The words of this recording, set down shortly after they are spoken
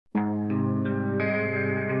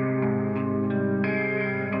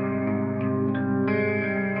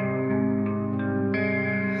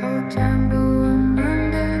Trembling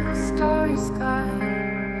under the starry sky,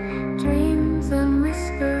 dreams and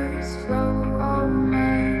whispers flow all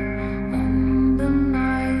night. In the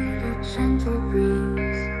night, a gentle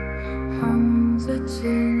breeze hums a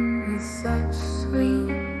tune with such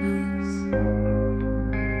sweetness.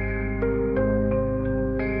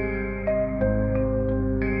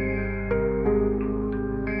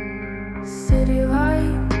 City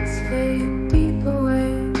lights fade deep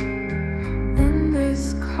away. In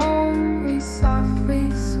this calm we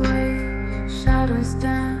softly sway. Shadows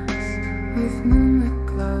dance with moonlit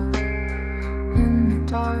glow. In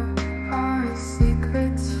the dark our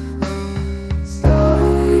secrets flow.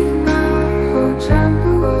 Slowly now, oh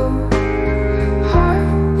tremble.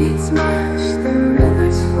 Heartbeats match, the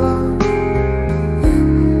rivers flow.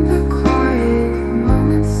 In the quiet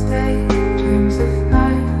moments stay. Dreams of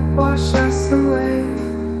night wash us away.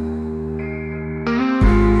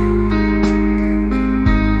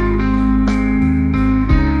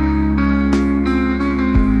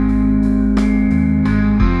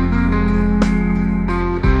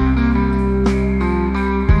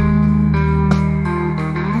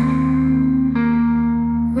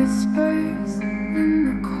 Whispers in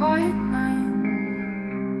the quiet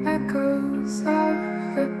night, echoes of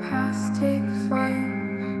the past take flight.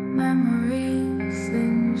 Memories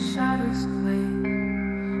in shadows play,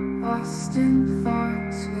 lost in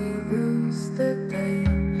thoughts we lose the